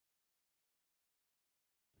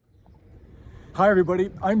Hi everybody,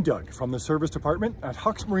 I'm Doug from the Service Department at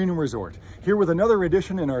Huck's Marine and Resort, here with another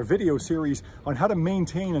edition in our video series on how to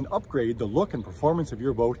maintain and upgrade the look and performance of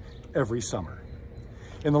your boat every summer.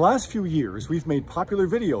 In the last few years, we've made popular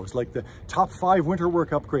videos like the top 5 winter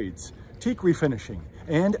work upgrades, teak refinishing,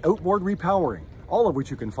 and outboard repowering, all of which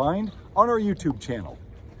you can find on our YouTube channel.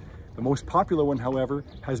 The most popular one, however,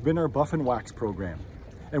 has been our Buff and Wax program.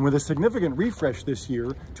 And with a significant refresh this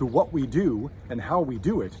year to what we do and how we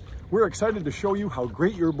do it, we're excited to show you how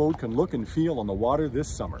great your boat can look and feel on the water this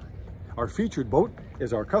summer. Our featured boat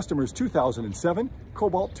is our customer's 2007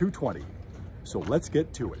 Cobalt 220. So let's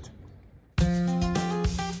get to it.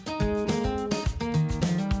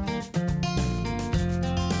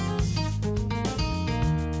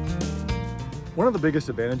 One of the biggest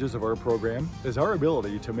advantages of our program is our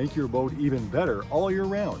ability to make your boat even better all year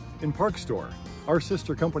round in ParkStor, our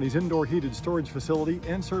sister company's indoor heated storage facility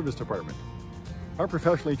and service department. Our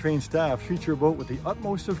professionally trained staff treat your boat with the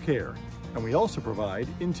utmost of care, and we also provide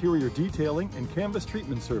interior detailing and canvas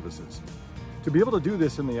treatment services. To be able to do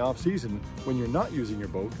this in the off-season when you're not using your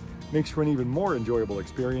boat makes for an even more enjoyable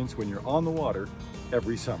experience when you're on the water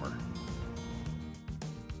every summer.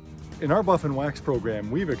 In our Buff and Wax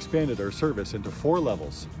program, we've expanded our service into 4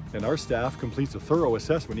 levels, and our staff completes a thorough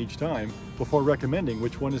assessment each time before recommending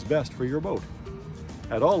which one is best for your boat.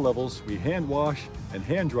 At all levels, we hand wash and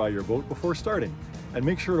hand dry your boat before starting, and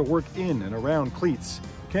make sure to work in and around cleats,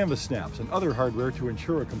 canvas snaps, and other hardware to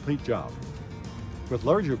ensure a complete job. With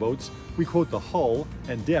larger boats, we quote the hull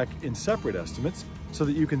and deck in separate estimates so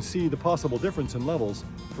that you can see the possible difference in levels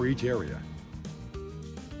for each area.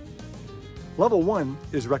 Level 1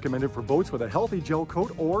 is recommended for boats with a healthy gel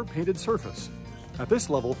coat or painted surface. At this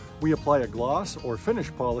level, we apply a gloss or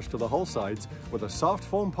finish polish to the hull sides with a soft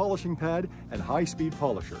foam polishing pad and high-speed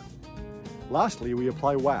polisher. Lastly, we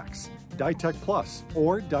apply wax, Dytech Plus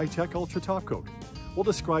or Dytech Ultra Top Coat. We'll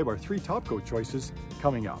describe our 3 top coat choices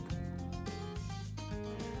coming up.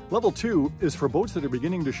 Level 2 is for boats that are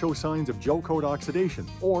beginning to show signs of gel coat oxidation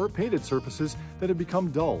or painted surfaces that have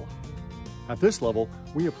become dull. At this level,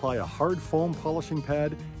 we apply a hard foam polishing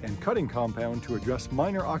pad and cutting compound to address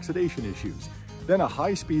minor oxidation issues, then a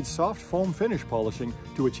high-speed soft foam finish polishing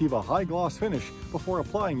to achieve a high gloss finish before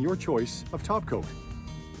applying your choice of top coat.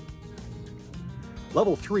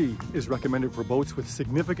 Level 3 is recommended for boats with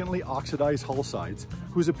significantly oxidized hull sides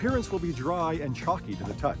whose appearance will be dry and chalky to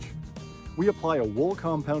the touch. We apply a wool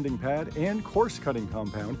compounding pad and coarse cutting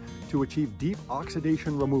compound to achieve deep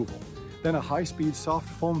oxidation removal, then a high-speed soft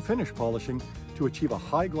foam finish polishing to achieve a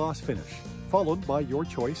high gloss finish, followed by your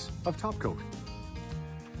choice of top coat.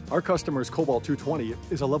 Our customer's Cobalt 220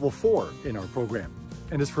 is a level 4 in our program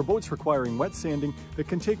and is for boats requiring wet sanding that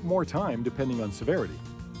can take more time depending on severity.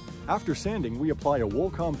 After sanding, we apply a wool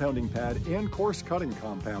compounding pad and coarse cutting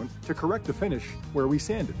compound to correct the finish where we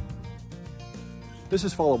sanded. This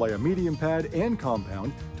is followed by a medium pad and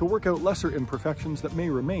compound to work out lesser imperfections that may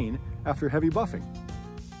remain after heavy buffing.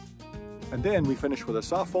 And then we finish with a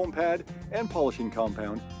soft foam pad and polishing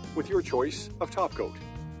compound with your choice of top coat.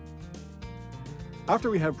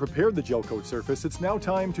 After we have prepared the gel coat surface, it's now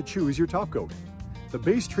time to choose your top coat. The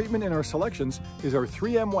base treatment in our selections is our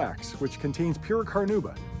 3M wax, which contains pure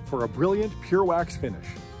carnauba for a brilliant pure wax finish.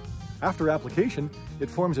 After application, it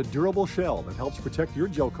forms a durable shell that helps protect your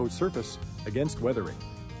gel coat surface against weathering.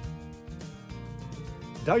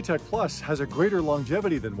 Dytech Plus has a greater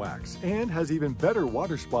longevity than wax and has even better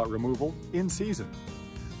water spot removal in season.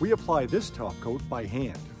 We apply this top coat by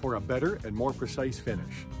hand for a better and more precise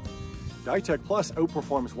finish. Dytech Plus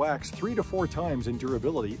outperforms wax 3 to 4 times in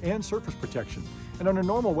durability and surface protection, and under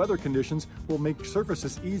normal weather conditions will make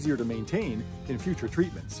surfaces easier to maintain in future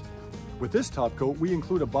treatments. With this top coat, we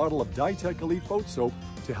include a bottle of Dytech Elite Boat Soap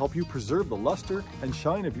to help you preserve the luster and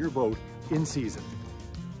shine of your boat in season.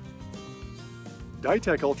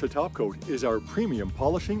 Dytech Ultra Top Coat is our premium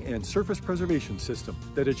polishing and surface preservation system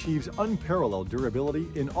that achieves unparalleled durability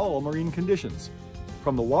in all marine conditions.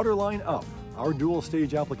 From the waterline up, our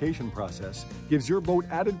dual-stage application process gives your boat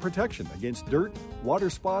added protection against dirt, water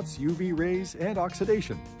spots, UV rays, and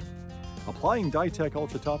oxidation. Applying Dytech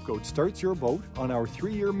Ultra Top Coat starts your boat on our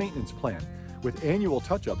 3-year maintenance plan with annual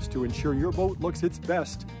touch-ups to ensure your boat looks its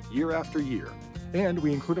best year after year. And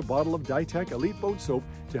we include a bottle of Dytech Elite Boat Soap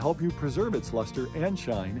to help you preserve its luster and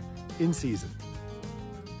shine in season.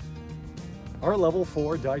 Our level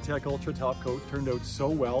 4 Dytech Ultra Top Coat turned out so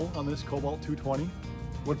well on this Cobalt 220.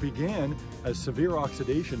 What began as severe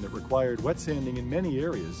oxidation that required wet sanding in many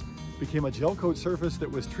areas became a gel coat surface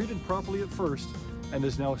that was treated properly at first and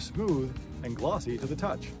is now smooth and glossy to the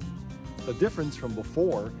touch. The difference from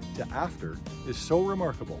before to after is so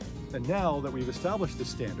remarkable. And now that we've established this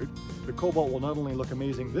standard, the Cobalt will not only look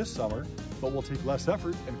amazing this summer, but will take less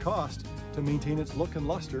effort and cost to maintain its look and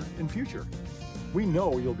luster in future. We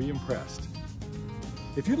know you'll be impressed.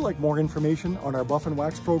 If you'd like more information on our Buff and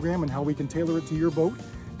Wax program and how we can tailor it to your boat,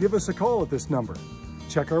 give us a call at this number.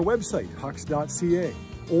 Check our website, hucks.ca,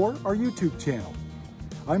 or our YouTube channel.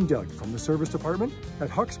 I'm Doug from the Service Department at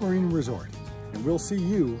Hucks Marine Resort, and we'll see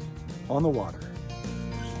you on the water.